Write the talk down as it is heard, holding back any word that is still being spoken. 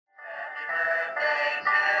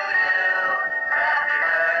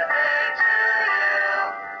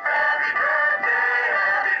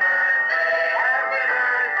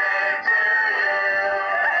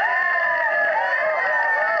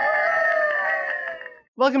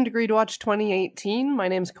Welcome to Greed Watch 2018. My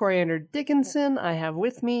name's Coriander Dickinson. I have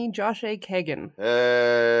with me Josh A. Kagan.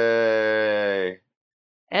 Hey.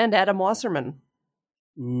 And Adam Wasserman.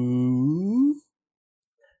 Ooh.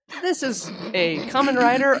 This is a Kamen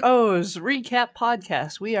Rider O's recap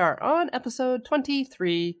podcast. We are on episode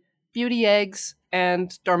 23, Beauty Eggs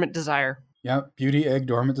and Dormant Desire. Yeah, Beauty Egg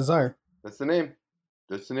Dormant Desire. That's the name.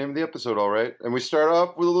 That's the name of the episode, all right. And we start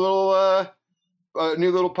off with a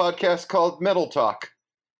new little podcast called Metal Talk.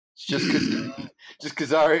 It's just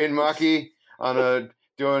Kazari and Maki on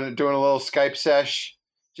doing a little Skype sesh,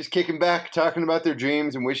 just kicking back, talking about their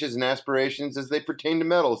dreams and wishes and aspirations as they pertain to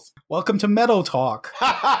metals. Welcome to Metal Talk.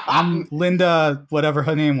 I'm Linda, whatever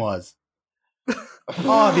her name was.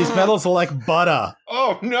 Oh, these metals are like butter.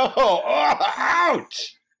 Oh no! Oh,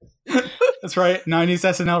 ouch! That's right, 90s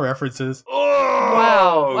SNL references.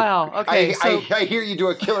 Oh, Wow. Okay, I hear you do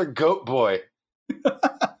a killer goat boy.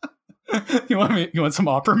 You want some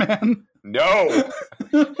Opera Man? No.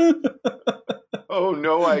 Oh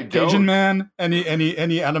no, I don't. Cajun Man?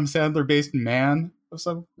 Any Adam Sandler based man of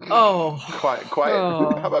some? Oh. Quiet.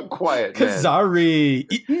 Oh. How about quiet, man? Kazari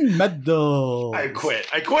eating medals. I quit.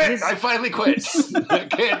 I finally quit. I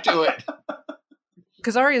can't do it.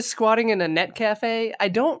 Kazari is squatting in a net cafe. I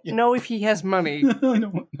don't know if he has money. I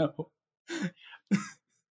don't know.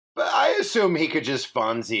 But I assume he could just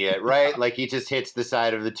Fonzie it, right? Like he just hits the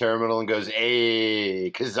side of the terminal and goes,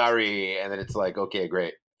 "Hey, Kazari," and then it's like, okay,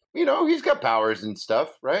 great. You know, he's got powers and stuff,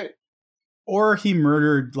 right? Or he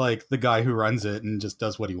murdered like the guy who runs it and just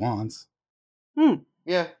does what he wants.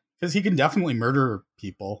 Yeah, Because he can definitely murder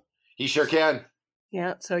people. he sure can.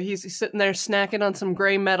 Yeah, so he's sitting there snacking on some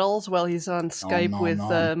gray metals while he's on Skype with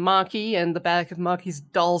nom. Maki and the back of Maki's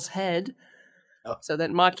doll's head. Oh. So that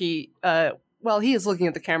Maki, while he is looking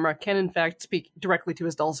at the camera, can in fact speak directly to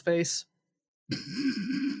his doll's face.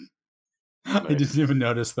 I didn't even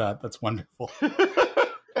notice that. That's wonderful.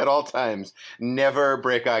 At all times, never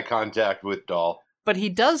break eye contact with doll. But he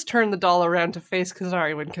does turn the doll around to face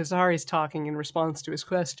Kazari when Kazari's talking in response to his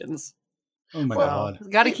questions. Oh my Well,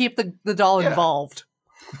 god. Got to keep the doll Yeah. involved.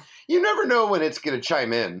 You never know when it's going to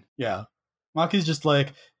chime in. Yeah. Maki's just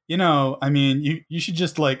like, I mean, you should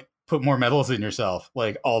just like put more metals in yourself.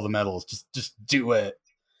 Like all the metals. Just do it.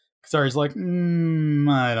 Kazari's like,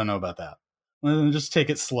 I don't know about that. Just take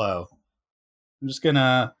it slow. I'm just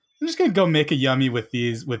gonna go make a yummy with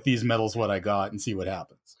these metals what I got and see what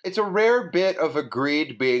happens. It's a rare bit of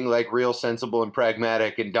Agreed being like real sensible and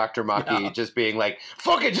pragmatic, and Dr. Maki just being like,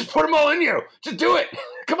 fuck it, just put them all in you. Just do it.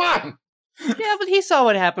 Come on. Yeah, but he saw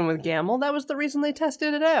what happened with Gamel. That was the reason they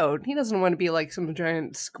tested it out. He doesn't want to be like some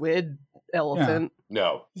giant squid elephant.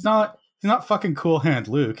 No, He's not fucking Cool Hand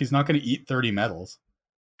Luke. He's not gonna eat 30 metals.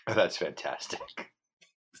 that's fantastic.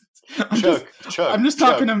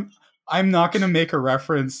 I'm not gonna make a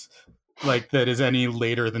reference like that is any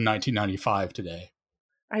later than 1995 today.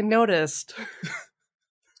 I noticed.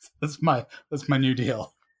 That's my new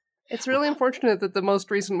deal. It's really unfortunate that the most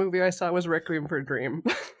recent movie I saw was Requiem for a Dream.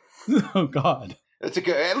 Oh god. That's a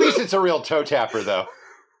good. At least it's a real toe tapper, though.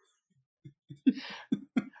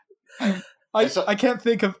 I cannot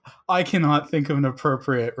think of an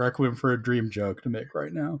appropriate Requiem for a Dream joke to make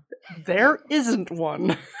right now. There isn't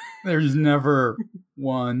one. There's never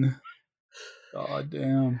one. God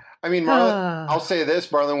damn. I mean, I'll say this: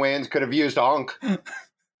 Marlon Wayans could have used Onk.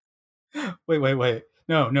 Wait.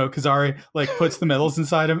 No, Kazari like puts the metals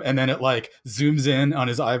inside him, and then it like zooms in on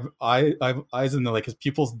his eyes, and like his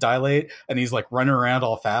pupils dilate, and he's like running around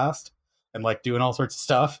all fast and like doing all sorts of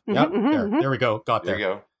stuff. There we go. Got there. There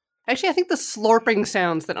you go. Actually, I think the slurping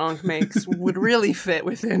sounds that Ankh makes would really fit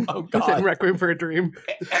within Requiem for a Dream.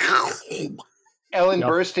 Ellen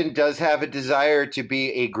Burstyn does have a desire to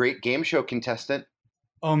be a great game show contestant.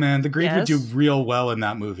 Oh man, the Greed would do real well in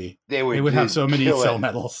that movie. They would have so many cell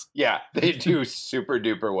medals. Yeah, they do super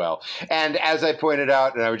duper well. And as I pointed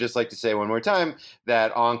out, and I would just like to say one more time,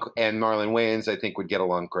 that Ankh and Marlon Wayans, I think, would get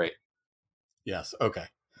along great. Yes, okay.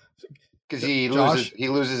 Because he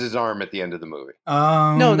loses his arm at the end of the movie.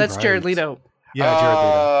 No, that's right. Jared Leto. Yeah, Jared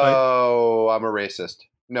Leto. Oh, I'm a racist.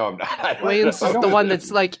 No, I'm not. Wayans is the one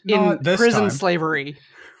that's like in prison slavery.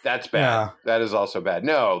 That's bad. Yeah. That is also bad.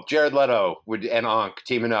 No, Jared Leto and Ankh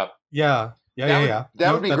teaming up. Yeah. That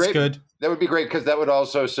would be great. Good. That would be great because that would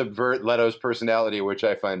also subvert Leto's personality, which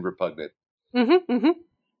I find repugnant.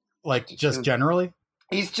 Like just generally?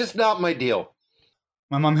 He's just not my deal.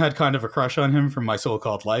 My mom had kind of a crush on him from My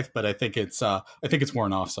So-Called Life, but I think it's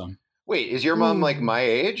worn off some. Wait, is your mom like my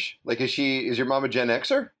age? Like is your mom a Gen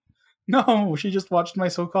Xer? No, she just watched My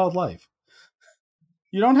So-Called Life.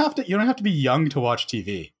 You don't have to be young to watch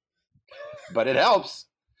TV. But it helps.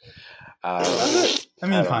 I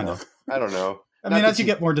mean, don't kind know. of. I don't know. I Not mean, that as you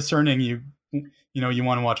get more discerning, you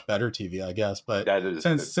want to watch better TV, I guess. But That is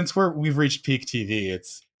good. since we've reached peak TV,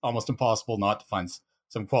 it's almost impossible not to find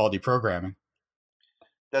some quality programming.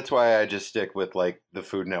 That's why I just stick with like the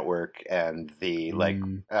Food Network and the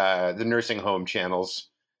the nursing home channels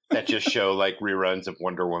that just show like reruns of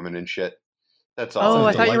Wonder Woman and shit. That's all. Oh, I Sounds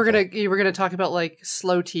thought delightful. you were gonna talk about like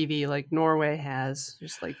slow TV, like Norway has,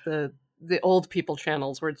 just like the old people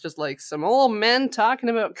channels where it's just like some old men talking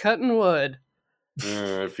about cutting wood.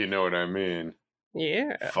 If you know what I mean.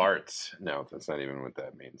 Yeah, Farts. No, that's not even what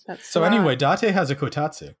that means. that's So anyway, Date has a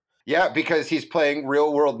kotatsu. Yeah, because he's playing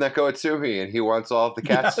real world Neko Atsumi and he wants all of the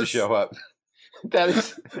cats to Yes. show up.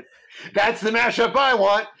 That's the mashup I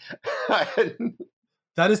want.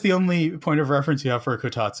 That is the only point of reference you have for a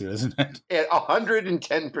kotatsu, isn't it? At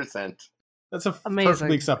 110%. That's a Amazing.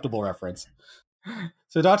 perfectly acceptable reference.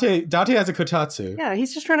 So Date has a kotatsu. yeah.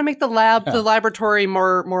 He's just trying to make the laboratory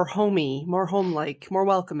more homey, more home-like, more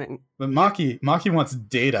welcoming. But Maki wants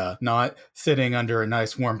Data, not sitting under a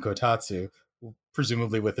nice warm kotatsu,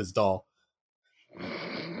 presumably with his doll. Do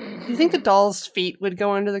you think the doll's feet would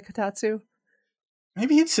go under the kotatsu?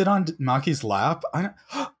 Maybe he'd sit on Maki's lap.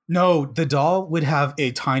 No, the doll would have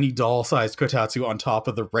a tiny doll-sized kotatsu on top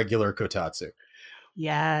of the regular kotatsu.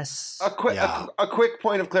 Yes. A quick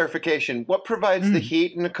point of clarification. What provides the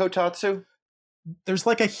heat in a kotatsu? There's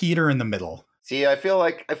like a heater in the middle. See, I feel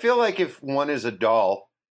like if one is a doll,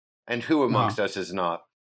 and who amongst us is not,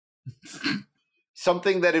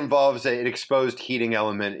 something that involves an exposed heating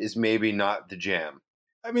element is maybe not the jam.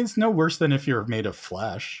 I mean, it's no worse than if you're made of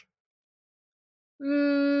flesh.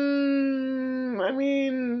 I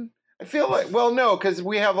mean, I feel like, well, no, because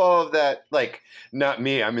we have all of that. Like, not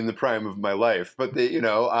me. I'm in the prime of my life, but we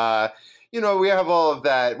have all of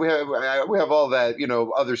that. We have all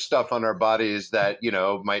that. Other stuff on our bodies that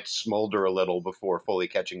might smolder a little before fully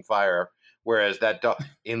catching fire. Whereas that doll,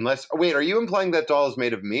 wait, are you implying that doll is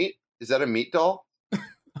made of meat? Is that a meat doll?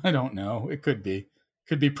 I don't know. It could be.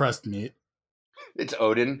 Could be pressed meat. It's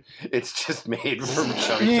Odin. It's just made from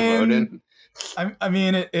chunks of Odin. I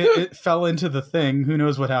mean, it fell into the thing. Who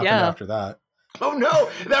knows what happened after that? Oh no,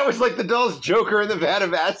 that was like the doll's Joker in the vat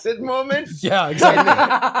of acid moment. Yeah, exactly.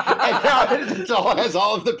 And now the doll has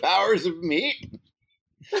all of the powers of meat.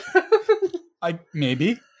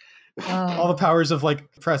 Maybe all the powers of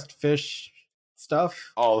like pressed fish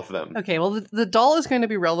stuff. All of them. Okay, well, the doll is going to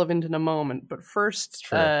be relevant in a moment, but first,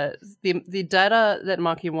 the data that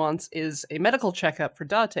Maki wants is a medical checkup for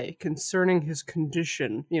Date concerning his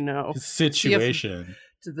condition. His situation.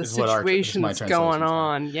 The situation that's going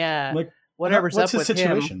on. Yeah, like whatever's what's up his with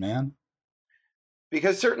situation, him, man?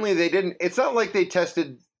 Because certainly they didn't. It's not like they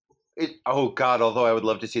tested it. Oh God! Although I would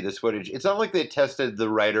love to see this footage, it's not like they tested the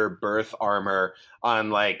Rider birth armor on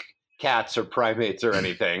like cats or primates or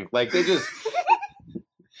anything. Like they just.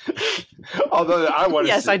 Although I want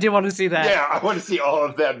to. Yes, I do want to see that. Yeah, I want to see all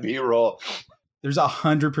of that B-roll. There's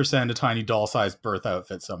 100% a tiny doll-sized birth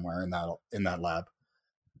outfit somewhere in that lab.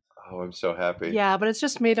 Oh, I'm so happy. Yeah, but it's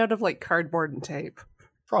just made out of like cardboard and tape.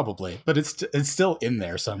 Probably, but it's still in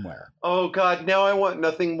there somewhere. Oh God! Now I want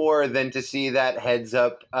nothing more than to see that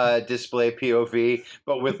heads-up display POV,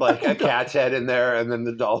 but with like a cat's head in there and then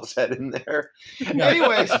the doll's head in there. Yeah.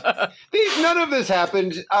 Anyways, none of this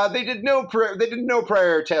happened. They did no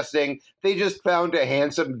prior testing. They just found a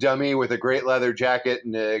handsome dummy with a great leather jacket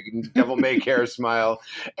and a devil may care smile,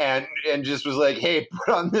 and just was like, "Hey,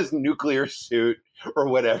 put on this nuclear suit." Or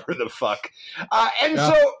whatever the fuck.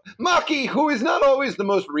 So Maki, who is not always the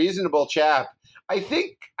most reasonable chap, I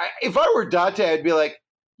think if I were Date, I'd be like,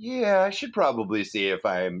 yeah, I should probably see if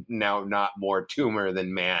I'm now not more tumor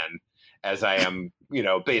than man, as I am,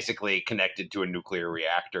 basically connected to a nuclear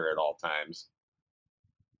reactor at all times.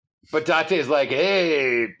 But Date is like,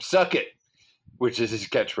 hey, suck it, which is his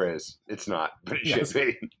catchphrase. It's not, but it should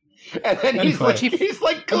be. And then he's like,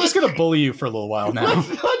 I'm just gonna bully you for a little while now.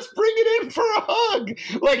 Let's bring it in for a hug.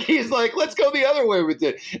 Like he's like, let's go the other way with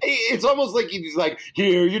it. It's almost like he's like,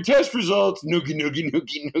 here, your test results, noogie, noogie,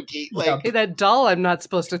 noogie, noogie. Like hey, that doll, I'm not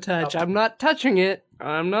supposed to touch. I'm not touching it.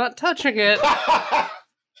 I'm not touching it.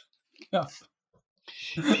 Yeah.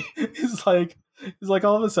 He's like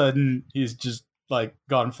all of a sudden he's just like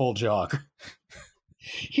gone full jock.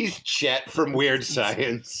 He's Chet from Weird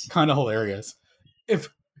Science. Kind of hilarious. If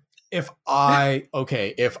I had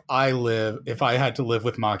to live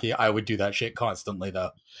with Maki, I would do that shit constantly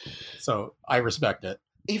though. So I respect it.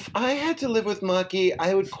 If I had to live with Maki,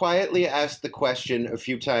 I would quietly ask the question a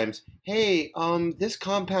few times, hey, this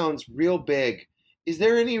compound's real big. Is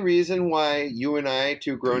there any reason why you and I,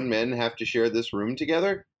 two grown men, have to share this room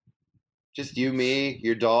together? Just you, me,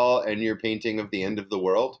 your doll, and your painting of the end of the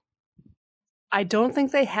world? I don't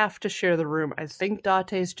think they have to share the room. I think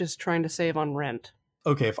Date's just trying to save on rent.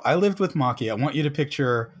 Okay, if I lived with Maki, I want you to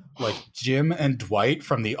picture like Jim and Dwight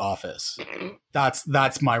from The Office.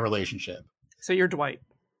 That's my relationship. So you're Dwight.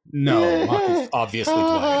 No, Yeah. Maki's obviously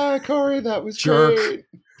Dwight. Corey, that was Jerk. great.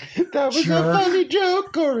 That was Jerk. a funny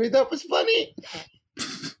joke, Corey. That was funny.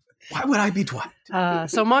 Why would I be Dwight?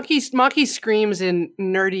 So Maki screams in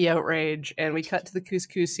nerdy outrage, and we cut to the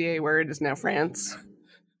couscousier where it is now France.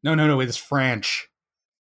 No, it's French.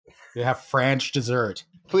 They have French dessert.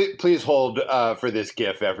 Please hold for this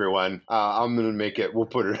GIF, everyone. I'm going to make it. We'll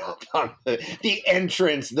put it up on the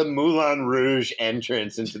entrance. The Moulin Rouge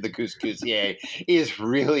entrance into the couscousier is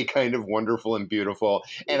really kind of wonderful and beautiful,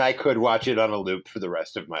 and I could watch it on a loop for the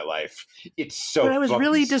rest of my life. It's so. But I was fucking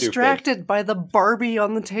really stupid. distracted by the Barbie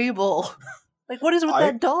on the table. Like, what is with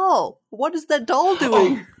that doll? What is that doll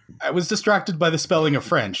doing? I was distracted by the spelling of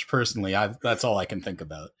French, personally. That's all I can think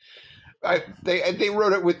about. They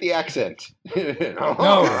wrote it with the accent.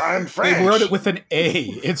 No, I'm French. They wrote it with an A.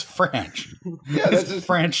 It's French. Yeah, It's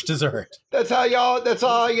French dessert. That's how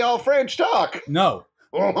y'all French talk. No.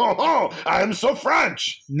 I'm so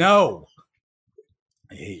French. No.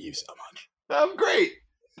 I hate you so much. I'm great.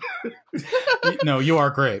 No, you are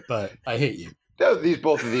great, but I hate you. No,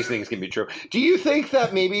 both of these things can be true. Do you think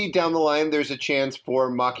that maybe down the line there's a chance for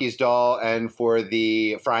Maki's doll and for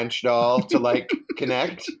the French doll to like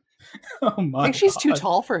connect? Oh my I think she's too God.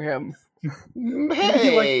 tall for him.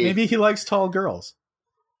 Hey, Maybe he likes tall girls.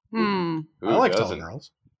 Hmm. Who I like doesn't? tall girls.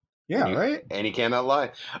 Yeah, right? And he cannot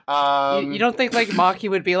lie. You don't think like Maki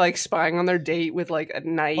would be like spying on their date with like a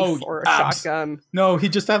knife or a shotgun? No,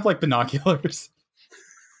 he'd just have like binoculars.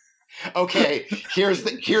 Okay, here's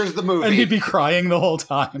the movie. And he'd be crying the whole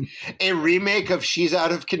time. A remake of She's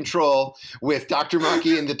Out of Control with Dr.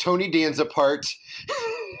 Maki in the Tony Danza part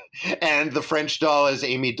and the French doll as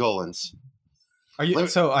Amy Dolenz. Are you? I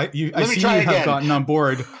see you again. have gotten on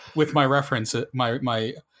board with my reference. My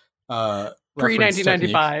Pre reference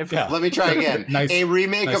technique. 1995. Yeah. Let me try again. Nice. A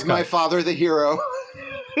remake Nice of My cut. Father the Hero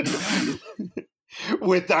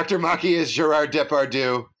with Dr. Maki as Gerard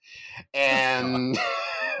Depardieu and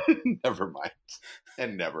never mind.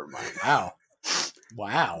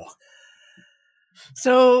 Wow.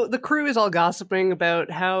 So the crew is all gossiping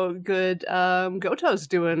about how good Goto's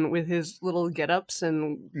doing with his little get-ups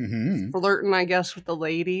and Mm-hmm. flirting, I guess, with the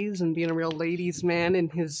ladies and being a real ladies' man in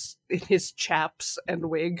his chaps and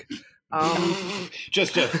wig.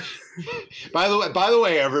 Just by the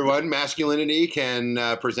way, everyone, masculinity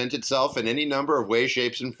can present itself in any number of ways,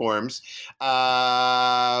 shapes, and forms.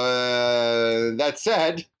 That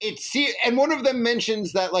said, and one of them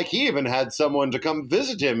mentions that like he even had someone to come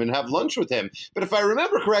visit him and have lunch with him. But if I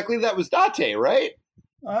remember correctly, that was Date, right?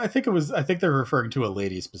 I think they're referring to a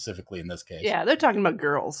lady specifically in this case. Yeah, they're talking about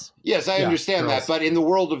girls. Yes, I Yeah, understand girls. that. But in the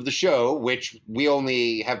world of the show, which we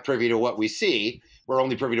only have privy to what we see, we're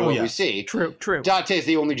only privy to what we see. True. Date is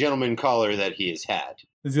the only gentleman caller that he has had.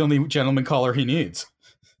 He's the only gentleman caller he needs.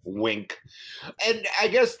 Wink. And I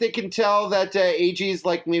guess they can tell that AG's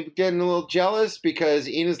like maybe getting a little jealous because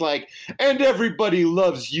Ina's like, and everybody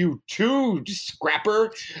loves you too,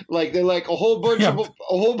 Scrapper. Like they're like a whole bunch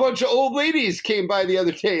of old ladies came by the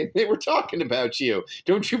other day and they were talking about you.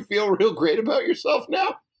 Don't you feel real great about yourself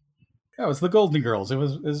now? Yeah, it was the Golden Girls. It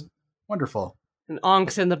was wonderful. And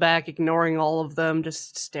Ank's in the back, ignoring all of them,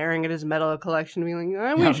 just staring at his medal collection, being like,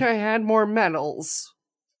 I wish I had more medals.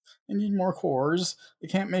 I need more cores. I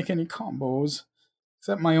can't make any combos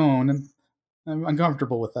except my own, and I'm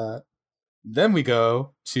uncomfortable with that. Then we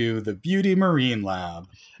go to the Beauty Marine Lab.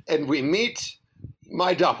 And we meet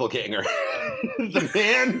my doppelganger. The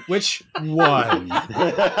man. Which one?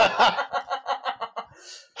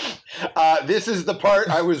 This is the part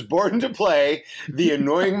I was born to play. The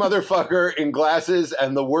annoying motherfucker in glasses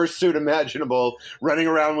and the worst suit imaginable, running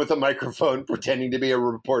around with a microphone pretending to be a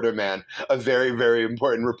reporter man. A very, very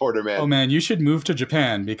important reporter man. Oh man, you should move to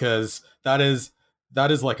Japan because that is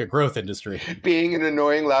like a growth industry. Being an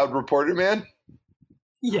annoying, loud reporter man?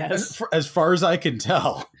 Yes. As far as I can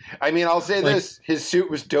tell. I mean, I'll say this. His suit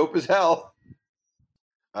was dope as hell.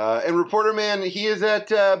 And reporter man, he is at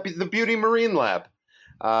the Beauty Marine Lab.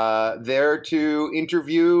 There to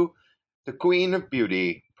interview the queen of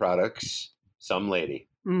beauty products, some lady.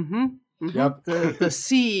 Mm-hmm. Mm-hmm. Yep. The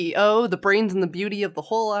CEO, the brains and the beauty of the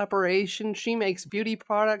whole operation. She makes beauty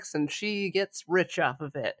products and she gets rich off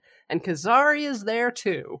of it. And Kazari is there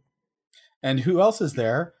too. And who else is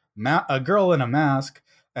there? A girl in a mask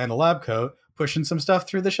and a lab coat pushing some stuff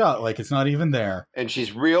through the shot like it's not even there. And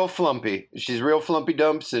she's real flumpy. She's real flumpy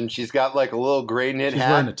dumps, and she's got like a little gray knit She's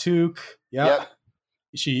hat. wearing a toque. Yeah. Yep.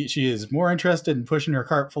 She is more interested in pushing her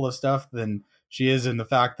cart full of stuff than she is in the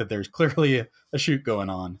fact that there's clearly a shoot going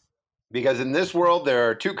on. Because in this world, there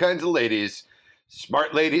are two kinds of ladies,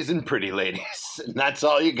 smart ladies and pretty ladies. And that's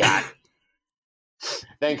all you got.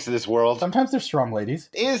 Thanks to this world. Sometimes they're strong ladies.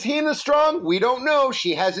 Is Hina strong? We don't know.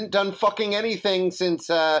 She hasn't done fucking anything since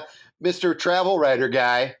Mr. Travel Writer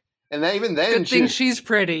guy. And even then, Good thing she's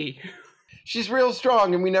pretty. She's real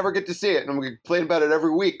strong, and we never get to see it. And we complain about it every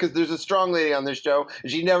week because there's a strong lady on this show,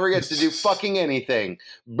 and she never gets to do fucking anything.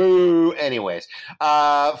 Boo. Anyways,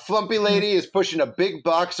 Flumpy Lady is pushing a big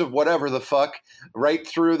box of whatever the fuck right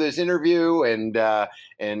through this interview, and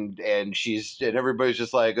everybody's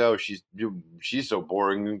just like, oh, she's so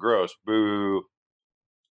boring and gross. Boo.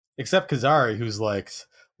 Except Kazari, who's like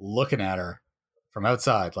looking at her from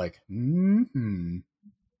outside, like,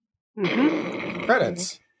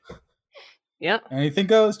 Credits. Yep. Anything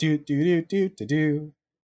goes. Do.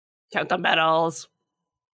 Count the medals.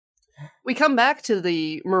 We come back to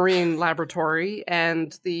the marine laboratory,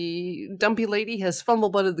 and the dumpy lady has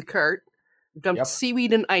fumble-butted the cart, dumped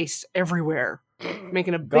seaweed and ice everywhere,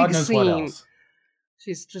 making a God big knows what scene. else.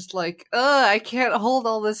 She's just like, I can't hold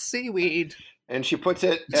all this seaweed. And she puts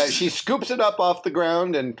it, she scoops it up off the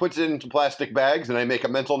ground and puts it into plastic bags. And I make a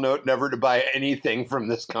mental note never to buy anything from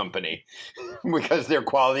this company because their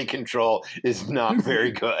quality control is not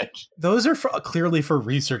very good. Those are clearly for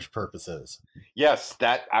research purposes. Yes,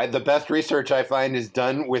 the best research I find is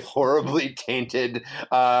done with horribly tainted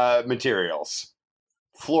materials.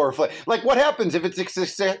 Like, what happens if it's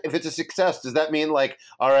a success? Does that mean, like,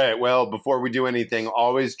 all right, well, before we do anything,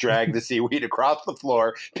 always drag the seaweed across the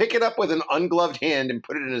floor, pick it up with an ungloved hand, and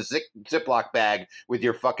put it in a Ziploc bag with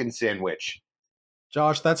your fucking sandwich?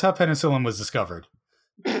 Josh, that's how penicillin was discovered.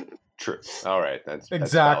 True. All right, that's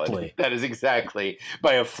exactly. That is exactly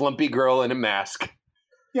by a flumpy girl in a mask.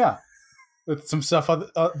 Yeah, with some stuff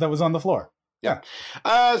that was on the floor. Yeah.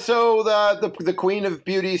 So the Queen of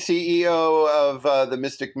Beauty, CEO of the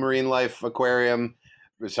Mystic Marine Life Aquarium.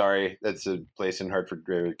 Sorry, that's a place in Hartford,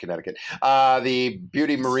 Connecticut. The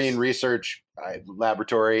Beauty Marine Research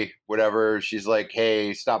Laboratory, whatever. She's like,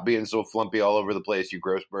 hey, stop being so flumpy all over the place, you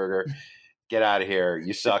gross burger. Get out of here.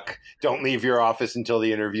 You suck. Don't leave your office until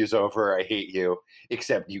the interview's over. I hate you.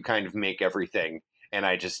 Except you kind of make everything, and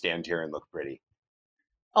I just stand here and look pretty.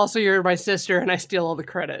 Also, you're my sister, and I steal all the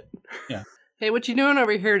credit. Yeah. Hey, what you doing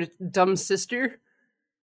over here, dumb sister?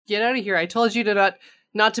 Get out of here. I told you to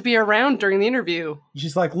not to be around during the interview.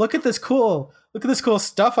 She's like, look at this cool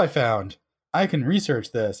stuff I found. I can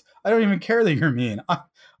research this. I don't even care that you're mean.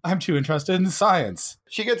 I'm too interested in science.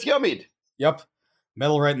 She gets yummied. Yep.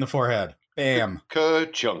 Metal right in the forehead. Bam.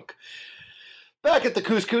 Ka-chunk. Back at the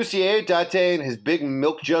Couscousier, Date and his big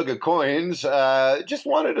milk jug of coins just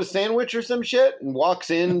wanted a sandwich or some shit and walks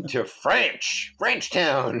into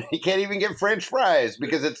Frenchtown. He can't even get French fries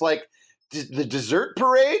because it's like the dessert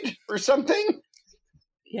parade or something.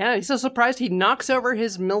 Yeah, he's so surprised he knocks over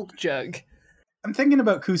his milk jug. I'm thinking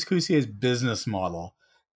about Couscousier's business model.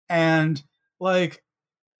 And like,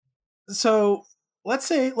 so let's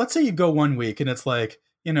say you go 1 week and it's like,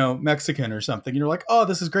 Mexican or something. You're like, oh,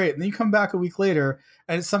 this is great. And then you come back a week later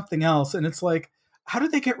and it's something else. And it's like, how do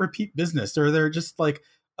they get repeat business? Or they're just like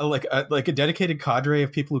a dedicated cadre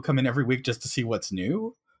of people who come in every week just to see what's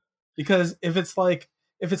new? Because if it's like,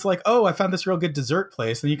 oh, I found this real good dessert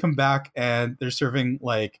place, and you come back and they're serving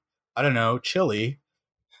like, I don't know, chili.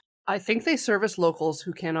 I think they service locals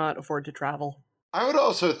who cannot afford to travel. I would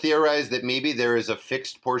also theorize that maybe there is a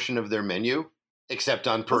fixed portion of their menu. Except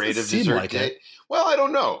on Parade of Dessert Day. Well, I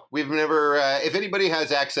don't know. We've never... if anybody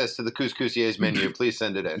has access to the Couscousier's menu, please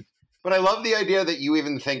send it in. But I love the idea that you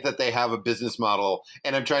even think that they have a business model,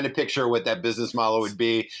 and I'm trying to picture what that business model would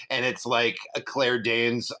be, and it's like a Claire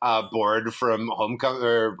Danes board from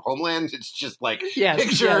Homeland. It's just like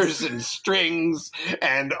pictures and strings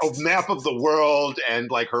and a map of the world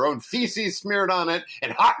and like her own feces smeared on it,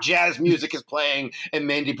 and hot jazz music is playing, and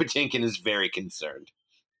Mandy Patinkin is very concerned.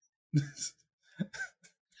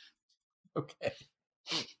 Okay.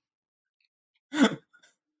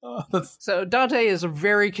 So Dante is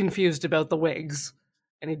very confused about the wigs,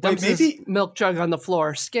 and he dumps his milk jug on the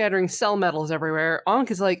floor, scattering cell metals everywhere. Ankh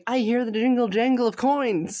is like, I hear the jingle jangle of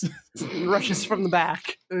coins. Rushes from the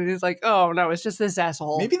back, and he's like, oh no, it's just this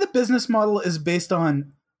asshole. Maybe the business model is based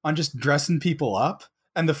on just dressing people up,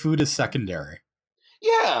 and the food is secondary.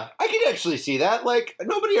 Yeah, I can actually see that. Like,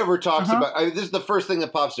 nobody ever talks about... this is the first thing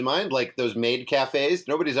that pops to mind, like those maid cafes.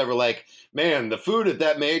 Nobody's ever like, man, the food at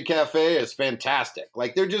that maid cafe is fantastic.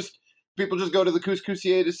 Like, people just go to the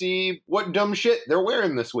Couscousier to see what dumb shit they're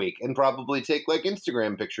wearing this week and probably take, like,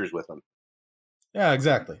 Instagram pictures with them. Yeah,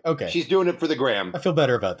 exactly. Okay. She's doing it for the gram. I feel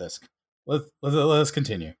better about this. Let's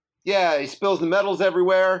continue. Yeah, he spills the medals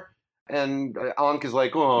everywhere, and Ankh is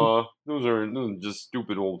like, oh, those are just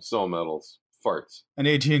stupid old cell medals. Farts. And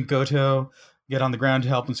Eiji and Goto get on the ground to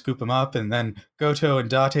help him scoop him up, and then Goto and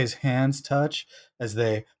Date's hands touch as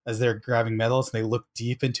they're grabbing medals, and they look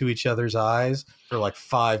deep into each other's eyes for like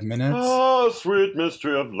 5 minutes. Oh, sweet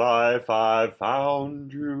mystery of life, I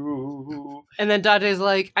found you. And then Date's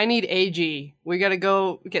like, I need Eiji. We gotta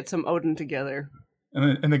go get some Odin together.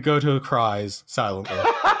 And then Goto cries silently.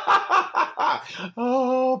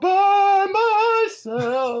 All by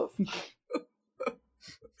myself.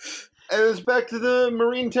 And it's back to the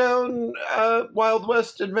Marinetown Wild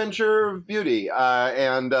West adventure of beauty.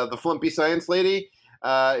 And the flumpy science lady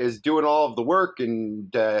is doing all of the work.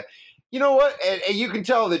 And you know what? And you can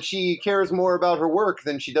tell that she cares more about her work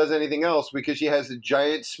than she does anything else because she has a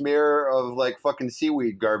giant smear of like fucking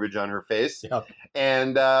seaweed garbage on her face. Yep.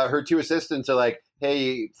 And her 2 assistants are like,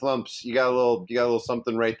 hey, Flumps, you got a little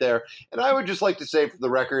something right there. And I would just like to say for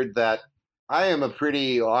the record that I am a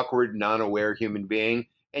pretty awkward, non-aware human being.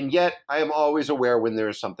 And yet, I am always aware when there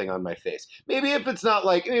is something on my face. Maybe if it's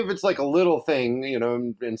like a little thing, you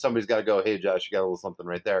know, and somebody's got to go, hey, Josh, you got a little something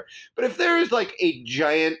right there. But if there is like a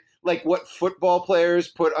giant, like what football players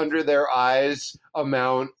put under their eyes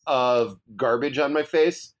amount of garbage on my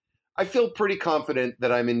face, I feel pretty confident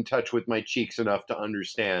that I'm in touch with my cheeks enough to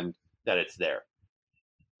understand that it's there.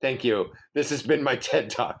 Thank you. This has been my TED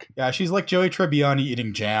Talk. Yeah, she's like Joey Tribbiani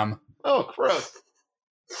eating jam. Oh, gross.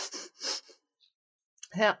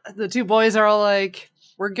 Yeah, the 2 boys are all like,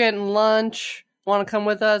 we're getting lunch. Want to come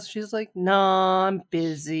with us? She's like, no, I'm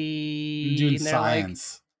busy. I'm doing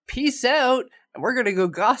science. Like, peace out. And we're going to go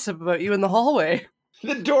gossip about you in the hallway.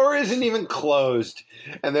 The door isn't even closed.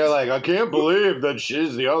 And they're like, I can't believe that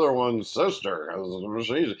she's the other one's sister.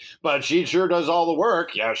 But she sure does all the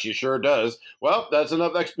work. Yeah, she sure does. Well, that's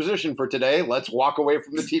enough exposition for today. Let's walk away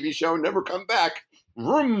from the TV show and never come back.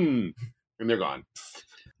 Vroom. And they're gone.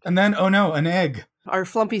 And then, oh no, an egg. Our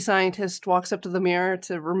flumpy scientist walks up to the mirror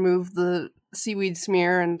to remove the seaweed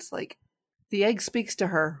smear, and it's like, the egg speaks to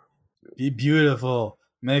her. Be beautiful.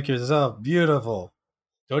 Make yourself beautiful.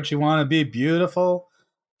 Don't you want to be beautiful?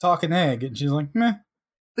 Talk an egg. And she's like, meh.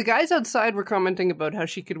 The guys outside were commenting about how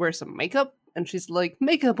she could wear some makeup, and she's like,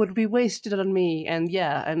 makeup would be wasted on me. And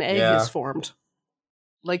yeah, an egg is formed.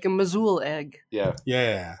 Like a Mazul egg. Yeah.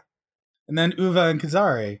 Yeah. And then Uva and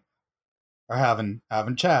Kazari are having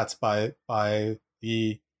chats by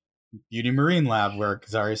the Beauty Marine lab where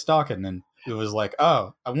Kazari is stalking, and it was like,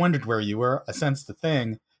 oh, I wondered where you were. I sensed the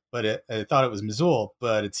thing, but I thought it was Mazul,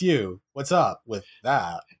 but it's you. What's up with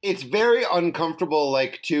that? It's very uncomfortable,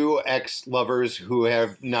 like 2 ex-lovers who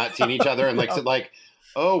have not seen each other and like,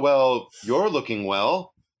 oh, well, you're looking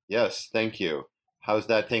well. Yes, thank you. How's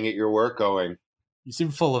that thing at your work going? You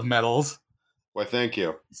seem full of medals. Why, thank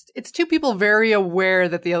you. It's 2 people very aware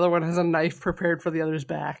that the other one has a knife prepared for the other's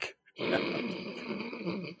back.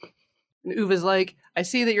 And Uva's like, I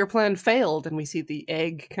see that your plan failed, and we see the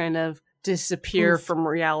egg kind of disappear from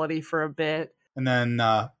reality for a bit. And then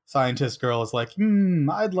scientist girl is like, I'm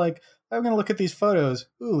gonna look at these photos.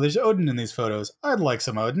 Ooh, there's Odin in these photos. I'd like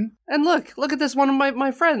some Odin. And look at this one of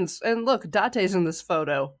my friends. And look, Date's in this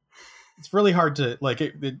photo. It's really hard to, like,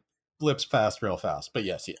 it blips past real fast, but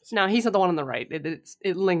yes, he is. No, he's not the one on the right.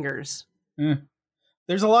 It lingers.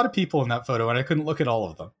 There's a lot of people in that photo, and I couldn't look at all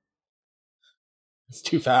of them. It's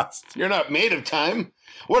too fast. You're not made of time.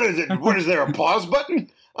 What is it? What is there, a pause button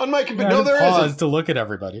on my computer? No, there isn't. Pause isn't. To look at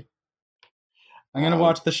everybody. I'm going to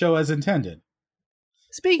watch the show as intended.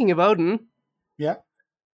 Speaking of Odin. Yeah?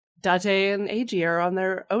 Date and Eiji are on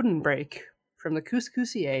their Odin break from the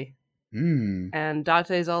Couscousier. And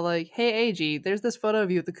Date's all like, hey, Eiji, there's this photo of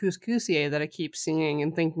you at the Couscousier that I keep seeing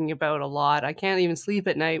and thinking about a lot. I can't even sleep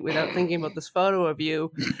at night without thinking about this photo of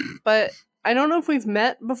you. But I don't know if we've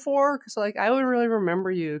met before, because like I would really remember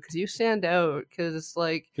you, because you stand out, because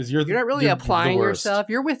like you're not really applying yourself.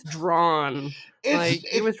 You're withdrawn.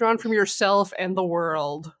 You're withdrawn from yourself and the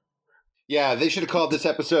world. Yeah, they should have called this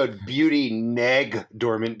episode Beauty Neg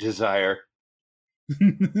Dormant Desire.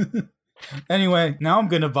 Anyway, now I'm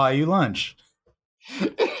going to buy you lunch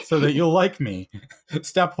so that you'll like me.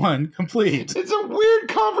 Step 1 complete. It's a weird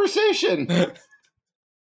conversation.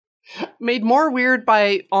 Made more weird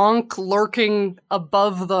by Ankh lurking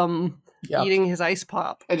above them, eating his ice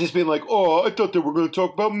pop. And just being like, oh, I thought they were going to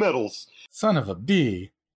talk about medals. Son of a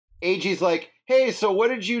bee. Eiji's like, hey, so what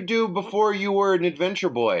did you do before you were an adventure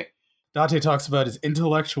boy? Date talks about his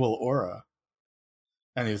intellectual aura.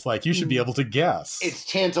 And he's like, you should be able to guess. It's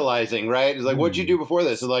tantalizing, right? He's like, what'd you do before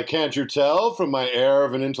this? He's like, can't you tell from my air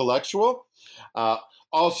of an intellectual?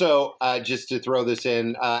 Also, just to throw this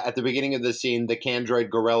in, at the beginning of the scene, the Candroid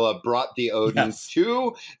Gorilla brought the Odin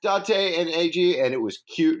to Date and Eiji, and it was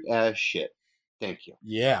cute as shit. Thank you.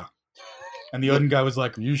 Yeah. And the Odin guy was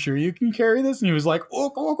like, "Are you sure you can carry this?" And he was like,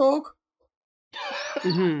 "Ok, ok, ok."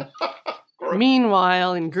 Mm-hmm.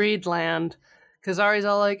 Meanwhile, in Greedland, Kazari's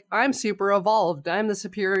all like, "I'm super evolved. I'm the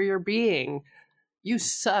superior being. You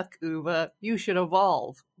suck, Uva. You should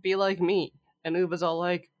evolve. Be like me." And Uva's all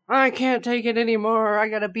like, "I can't take it anymore. I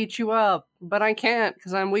gotta beat you up. But I can't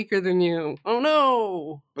because I'm weaker than you. Oh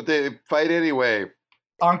no." But they fight anyway.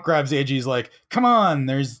 Ankh grabs Eiji's like, "Come on,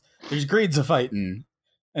 there's Greeds a fighting."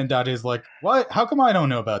 And Date's like, "What? How come I don't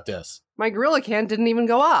know about this?" My gorilla can didn't even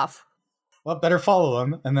go off. Well, better follow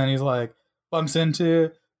him. And then he's like, bumps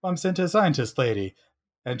into a scientist lady.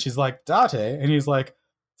 And she's like, "Date." And he's like,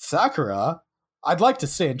 "Sakura, I'd like to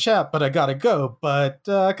stay and chat, but I gotta go. But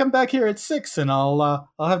come back here at 6 and I'll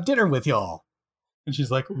have dinner with y'all." And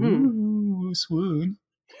she's like, "Ooh, swoon."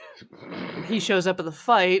 He shows up at the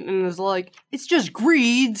fight and is like, "It's just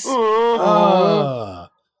Greeds."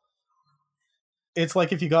 It's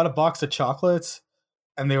like if you got a box of chocolates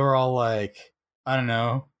and they were all like, I don't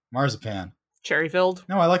know, marzipan. Cherry filled?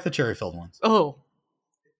 No, I like the cherry filled ones. Oh.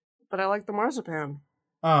 But I like the marzipan.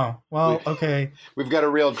 Oh, well, okay. We've got a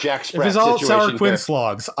real Jack Sprat situation. If it's all situation sour quin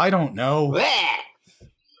slogs, I don't know.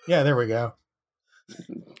 Yeah, there we go.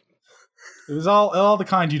 It was all the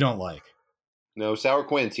kind you don't like. No, sour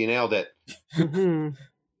quince, you nailed it. Mm-hmm.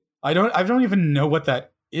 I don't even know what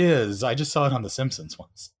that is. I just saw it on The Simpsons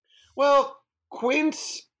once. Well,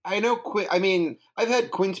 quince, I know I mean, I've had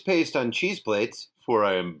quince paste on cheese plates, for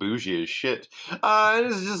I am bougie as shit.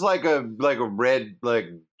 It's just like a red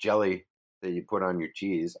jelly that you put on your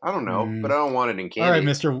cheese. I don't know, but I don't want it in candy. All right,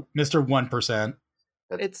 Mr. 1%.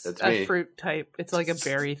 It's a fruit type. It's like a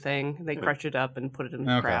berry thing. They crush it up and put it in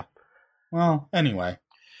crap. Well, anyway.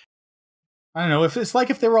 I don't know. If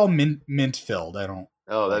they were all mint filled, I don't.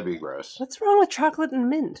 Oh, that'd be gross. What's wrong with chocolate and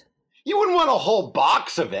mint? You wouldn't want a whole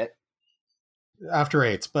box of it. After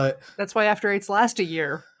 8s, but that's why After 8s last a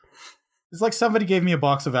year. It's like somebody gave me a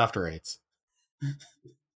box of After 8s.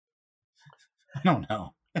 I don't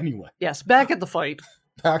know. Anyway. Yes, back at the fight.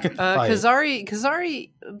 Fight.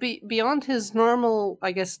 Kazari, beyond his normal,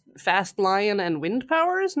 I guess, fast lion and wind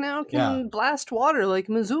powers, now can blast water like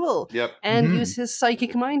Mazul. Yep. And use his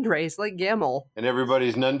psychic mind rays like Gamel. And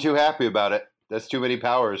everybody's none too happy about it. That's too many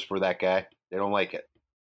powers for that guy. They don't like it.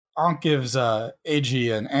 Ankh gives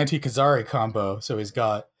Eiji an anti-Kazari combo, so he's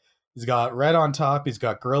got red on top, he's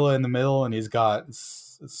got gorilla in the middle, and he's got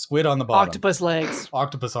squid on the bottom. Octopus legs.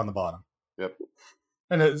 Octopus on the bottom. Yep.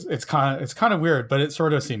 And it's kind of weird, but it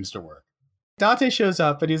sort of seems to work. Date shows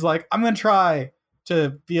up and he's like, "I'm gonna try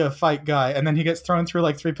to be a fight guy," and then he gets thrown through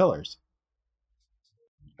like 3 pillars.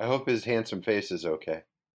 I hope his handsome face is okay.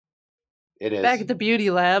 It is. Back at the beauty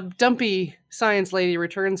lab, dumpy science lady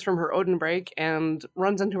returns from her Odin break and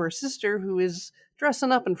runs into her sister, who is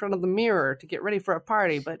dressing up in front of the mirror to get ready for a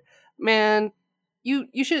party. But man, you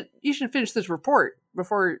should finish this report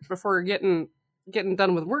before getting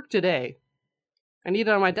done with work today. I need it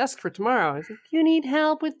on my desk for tomorrow. I was like, "You need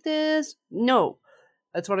help with this?" "No,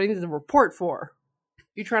 that's what I need the report for."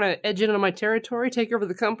 "You trying to edge into my territory, take over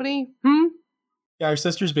the company?" Yeah, her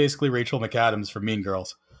sister's basically Rachel McAdams from Mean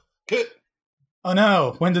Girls. Oh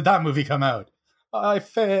no, when did that movie come out? I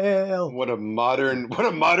failed. What a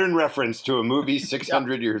modern reference to a movie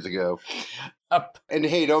 600 years ago. Up. And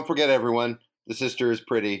hey, don't forget everyone, the sister is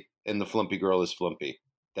pretty and the flumpy girl is flumpy.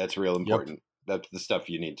 That's real important. Yep. That's the stuff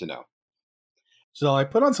you need to know. So I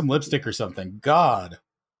put on some lipstick or something. God.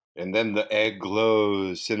 And then the egg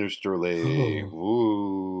glows sinisterly.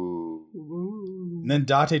 Ooh. And then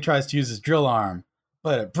Date tries to use his drill arm,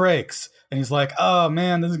 but it breaks. And he's like, "Oh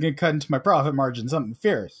man, this is going to cut into my profit margin. Something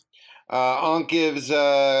fierce." Ankh gives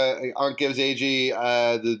Eiji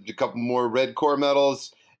a couple more red core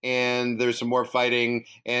medals, and there's some more fighting,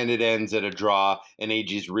 and it ends at a draw, and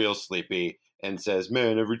Eiji's real sleepy and says,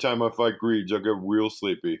 "Man, every time I fight Greeds, I get real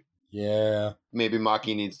sleepy." Yeah. Maybe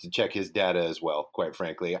Maki needs to check his data as well, quite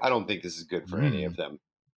frankly. I don't think this is good for any of them.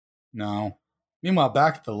 No. Meanwhile,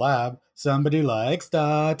 back at the lab, somebody likes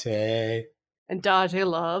Date. And Date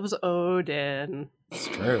loves Odin. It's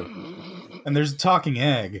true. And there's a talking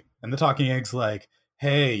egg. And the talking egg's like,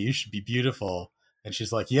 "Hey, you should be beautiful." And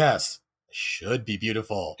she's like, "Yes, I should be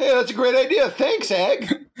beautiful." "Hey, that's a great idea. Thanks, egg."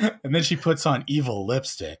 And then she puts on evil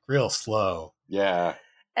lipstick, real slow. Yeah.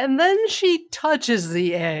 And then she touches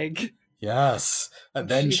the egg. Yes. And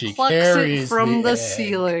then she plucks carries it from the egg.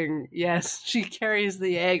 ceiling. Yes, she carries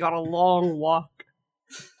the egg on a long walk.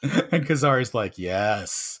 And Kazari's like,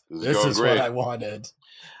 "Yes, this is what I wanted."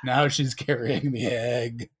 Now she's carrying the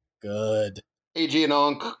egg. Good. Eiji and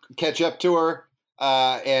Ankh catch up to her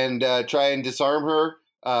and try and disarm her,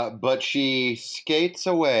 but she skates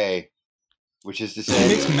away, which is to say...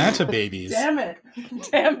 She makes manta babies. Damn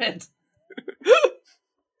it.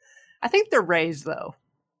 I think they're rays, though.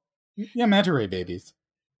 Yeah, manta ray babies.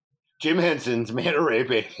 Jim Henson's Manta Ray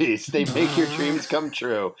Babies. They make your dreams come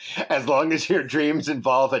true, as long as your dreams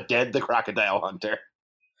involve a dead the crocodile hunter.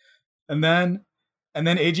 And then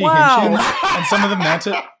Eiji Henshin and some of the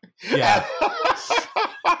manta... Yeah.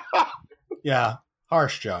 Yeah.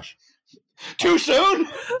 Harsh, Josh. Too soon?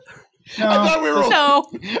 No, I thought we were... No.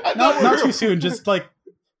 Not too soon. Just like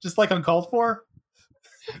uncalled for.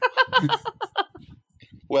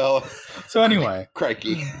 Well... So anyway.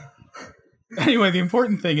 Crikey. Anyway, the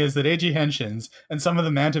important thing is that Eiji Henshins and some of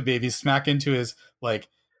the manta babies smack into his,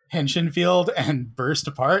 Henshin field and burst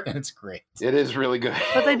apart, and it's great. It is really good.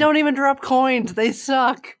 But they don't even drop coins. They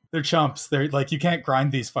suck. They're chumps. They're you can't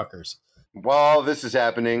grind these fuckers. While this is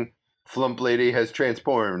happening, Flump Lady has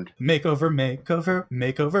transformed. Makeover.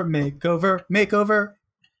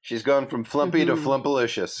 She's gone from Flumpy to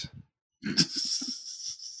Flumpalicious.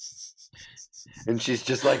 And she's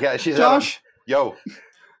just like that. She's Josh.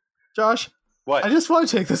 Josh. What? I just want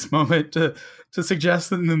to take this moment to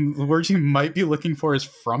suggest that the word you might be looking for is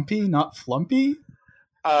frumpy, not flumpy.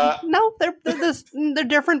 No, they're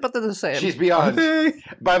different, but they're the same. She's beyond.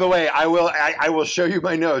 By the way, I will show you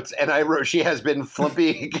my notes, and I wrote she has been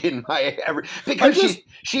flumpy in my because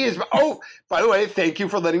she is. Oh, by the way, thank you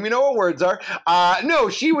for letting me know what words are. No,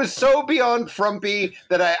 she was so beyond frumpy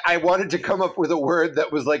that I wanted to come up with a word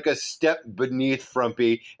that was like a step beneath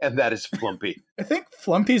frumpy, and that is flumpy. I think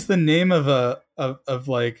flumpy's the name of a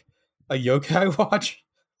yokai watch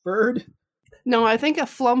bird. No, I think a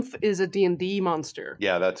flump is a D&D monster.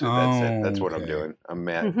 Yeah, that's it. That's what I'm doing. I'm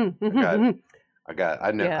mad.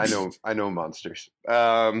 I know monsters.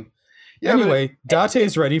 Anyway, Date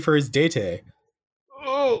is ready for his date.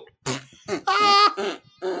 Oh.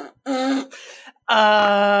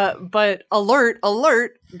 But alert,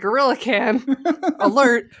 Gorilla Can,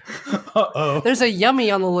 alert. Uh-oh. There's a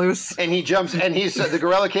yummy on the loose. And he jumps, and the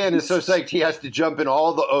Gorilla Can is so psyched he has to jump in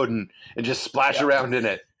all the Odin and just splash around in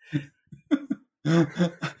it.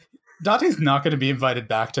 Date's not going to be invited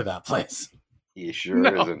back to that place. He sure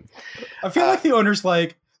isn't. I feel like the owner's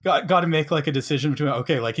got to make a decision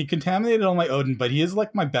between he contaminated all my Odin, but he is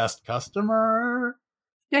my best customer.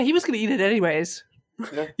 Yeah, he was going to eat it anyways.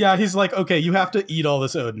 Yeah, he's okay, you have to eat all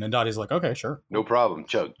this Odin, and Date's okay, sure, no problem.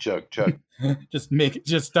 Chug. just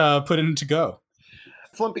put it in to go.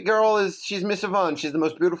 Flumpy girl she's Miss Yvonne. She's the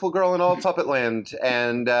most beautiful girl in all Puppet Land,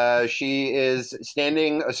 and she is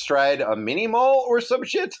standing astride a mini mall or some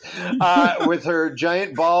shit with her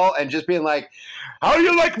giant ball and just being like, "How do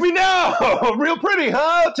you like me now? Real pretty,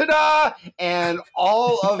 huh? Ta-da!" And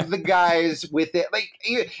all of the guys with it,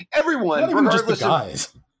 everyone, regardless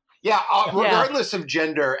of regardless of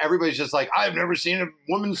gender, everybody's just like, "I've never seen a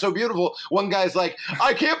woman so beautiful." One guy's like,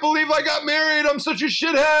 "I can't believe I got married. I'm such a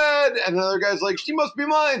shithead." And another guy's like, "She must be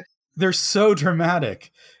mine." They're so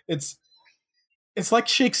dramatic. It's like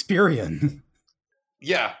Shakespearean.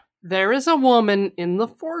 Yeah. There is a woman in the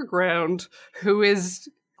foreground who is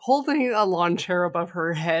holding a lawn chair above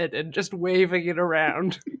her head and just waving it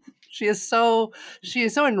around. She is so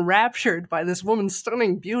enraptured by this woman's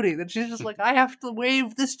stunning beauty that she's just like, "I have to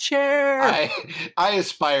wave this chair." I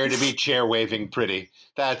aspire to be chair waving pretty.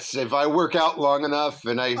 That's if I work out long enough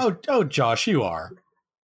and I. Oh, Josh, you are.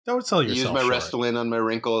 Don't sell yourself. Use my Restylane on my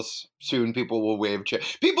wrinkles. Soon, people will wave chair.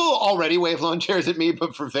 People already wave lawn chairs at me,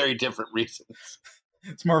 but for very different reasons.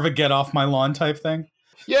 It's more of a get off my lawn type thing.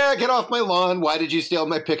 Yeah, get off my lawn. Why did you steal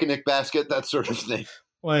my picnic basket? That sort of thing.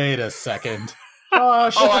 Wait a second.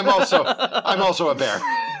 Gosh. Oh, I'm also a bear.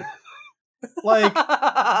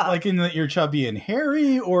 Like in that you're chubby and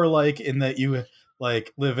hairy, or in that you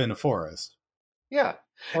live in a forest. Yeah.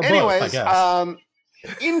 Or anyways, both, I guess.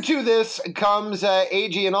 Into this comes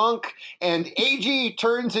Eiji and Ankh, and Eiji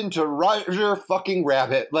turns into Roger fucking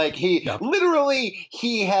Rabbit. Literally,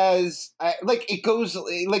 he has, it goes,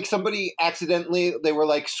 somebody accidentally, they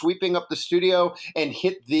were, sweeping up the studio and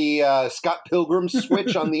hit the Scott Pilgrim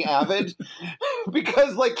switch on the Avid.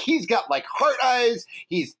 Because, he's got, heart eyes,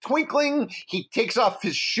 he's twinkling, he takes off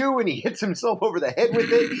his shoe and he hits himself over the head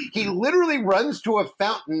with it. He literally runs to a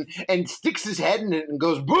fountain and sticks his head in it and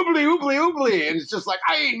goes, "Boobly, oobly, oobly," and it's just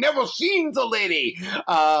I ain't never seen the lady.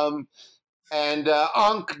 And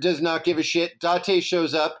Ankh does not give a shit. Date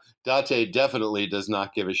shows up. Date definitely does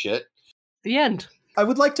not give a shit. The end. I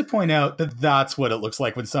would like to point out that that's what it looks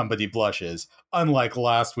like when somebody blushes, unlike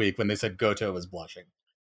last week when they said Goto was blushing.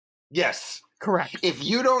 Yes. Correct. If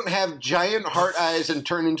you don't have giant heart eyes and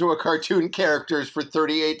turn into a cartoon characters for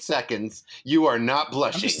 38 seconds, you are not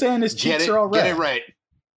blushing. I'm just saying his cheeks are all red. Get it right.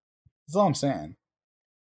 That's all I'm saying.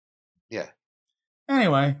 Yeah.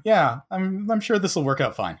 Anyway, yeah, I'm sure this will work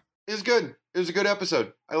out fine. It was good. It was a good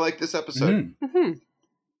episode. I like this episode. Mm-hmm.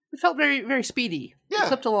 It felt very, very speedy. Yeah. It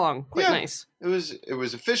slipped along. Quite nice. It was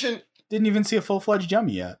efficient. Didn't even see a full-fledged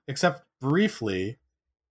Yummy yet, except briefly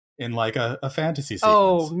in like a fantasy sequence.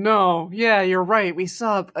 Oh, no. Yeah, you're right. We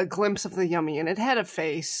saw a glimpse of the Yummy, and it had a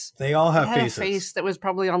face. They all have It faces. had a face that was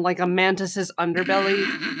probably on like a mantis's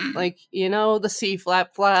underbelly. Like, the sea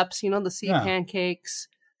flaps, the sea pancakes.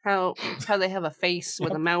 How they have a face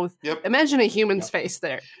with a mouth. Yep. Imagine a human's face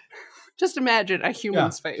there. Just imagine a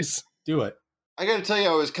human's face. Do it. I got to tell you,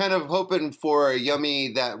 I was kind of hoping for a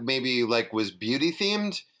Yummy that maybe like was beauty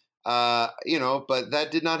themed, but that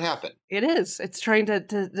did not happen. It is. It's trying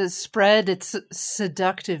to spread its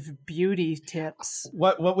seductive beauty tips.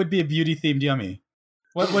 What would be a beauty themed Yummy?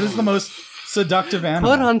 What is the most seductive animal?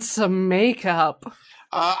 Put on some makeup.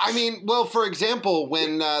 For example,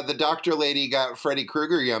 when the doctor lady got Freddy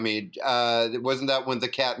Krueger Yummy, wasn't that when The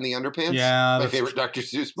Cat in the Underpants? Yeah. My favorite Dr.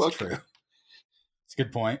 Seuss book. True. That's a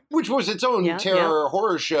good point. Which was its own terror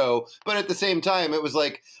horror show, but at the same time, it was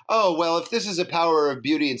like, oh, well, if this is a power of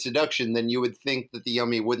beauty and seduction, then you would think that the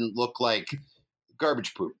Yummy wouldn't look like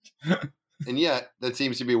garbage poop. And yet, that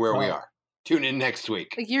seems to be where we are. Tune in next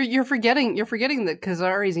week. Like you're forgetting that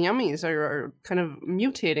Kazari's Yummies are kind of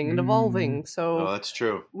mutating and evolving. So that's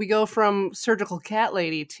true. We go from surgical cat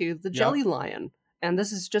lady to the jelly lion, and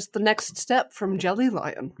this is just the next step from jelly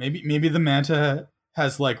lion. Maybe the manta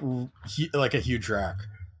has like a huge rack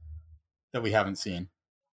that we haven't seen.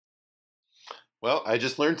 Well, I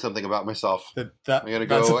just learned something about myself. I gotta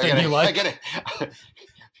go.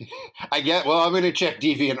 I'm going to check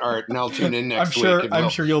DeviantArt and I'll tune in next week. I'm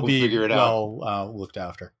sure you'll be figure it out. Looked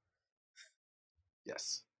after.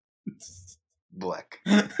 Yes. Black.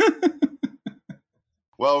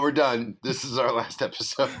 Well, we're done. This is our last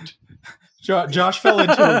episode. Josh fell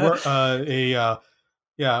into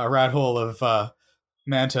a rat hole of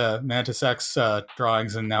manta sex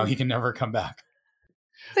drawings, and now he can never come back.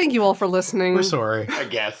 Thank you all for listening. We're sorry. I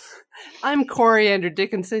guess. I'm Corey Andrew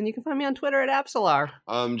Dickinson. You can find me on Twitter at Absolar.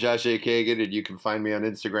 I'm Josh A. Kagan, and you can find me on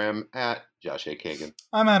Instagram at Josh A. Kagan.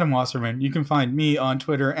 I'm Adam Wasserman. You can find me on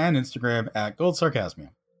Twitter and Instagram at Gold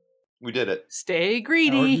Sarcasmium. We did it. Stay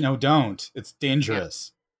greedy. No, don't. It's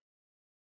dangerous.